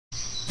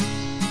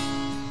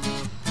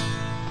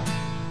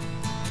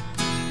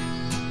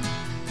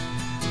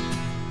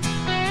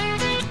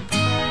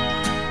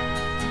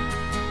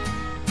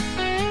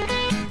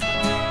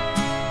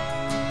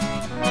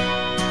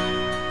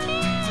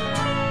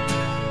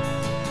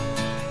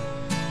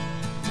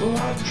Well,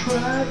 I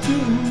tried to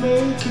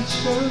make it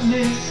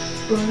Sunday,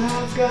 but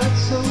I got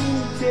so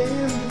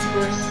damn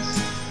depressed.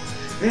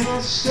 Then I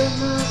set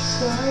my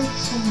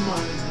sights on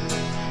Monday,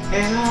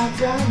 and I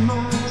got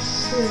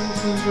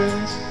myself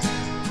undressed.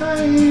 I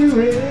ain't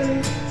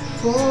ready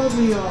for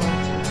the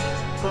altar,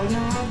 but I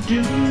do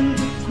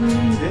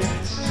agree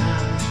there's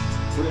time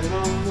when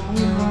I'm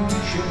on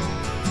sure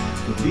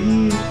to be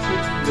a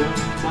friend of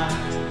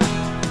mine.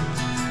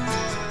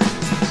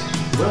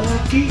 Well, I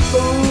keep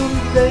on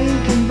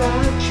thinking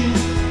about you,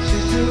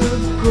 sister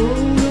of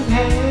golden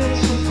hair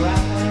so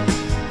bright,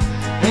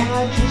 and I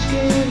just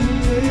can't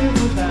live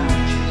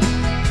without you.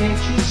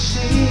 Can't you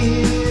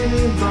see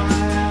it in my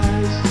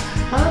eyes?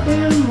 I've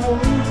been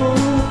waiting for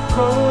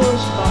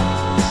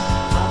correspondence.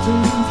 I've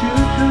been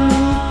too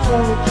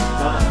hard to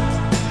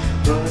find,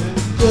 but it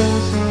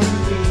doesn't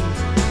mean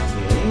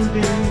you ain't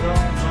been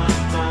on my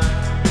mind.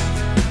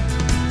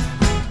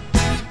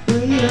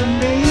 Will you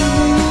meet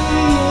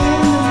me in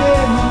the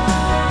middle?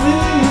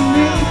 Will you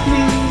meet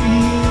me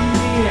in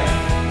the end?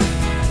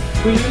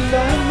 Will you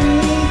love me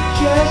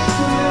just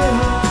a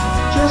little,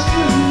 just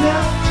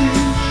enough to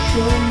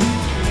show you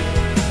care?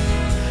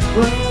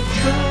 Well, I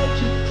tried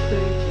to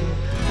fake it,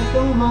 I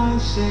don't mind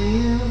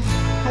saying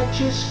I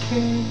just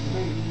can't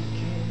make it.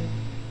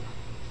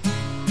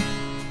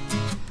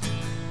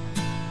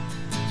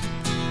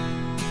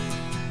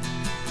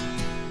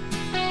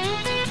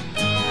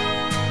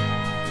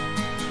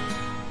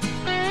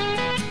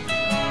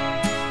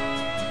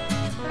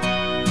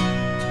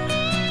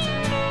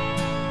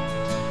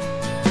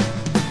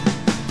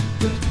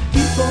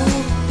 Keep on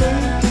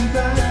thinking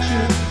about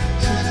you,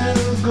 sister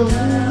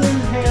golden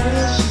hair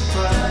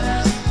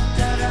surprise,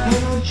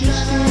 and I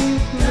just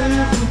can't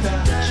live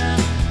without you.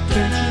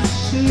 Can't you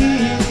see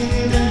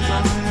it in my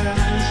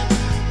eyes?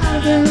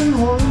 I've been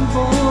wanting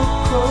for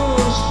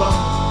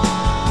correspondence.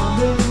 I've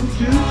been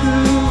too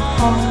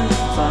hard to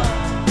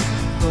find,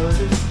 but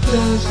it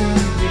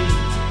doesn't mean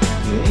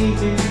you ain't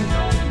been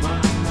on my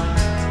mind.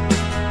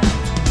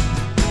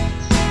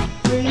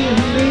 Will you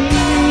meet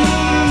me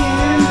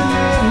in the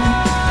middle?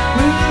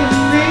 Will you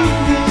meet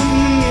me in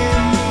the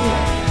end?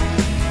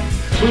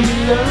 Will you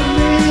love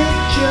me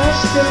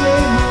just a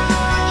little,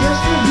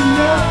 just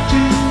enough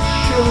to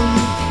show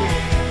you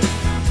care?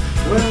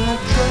 Well, I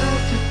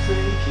tried to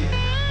fake it,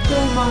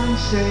 don't mind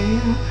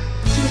saying,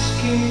 just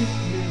can't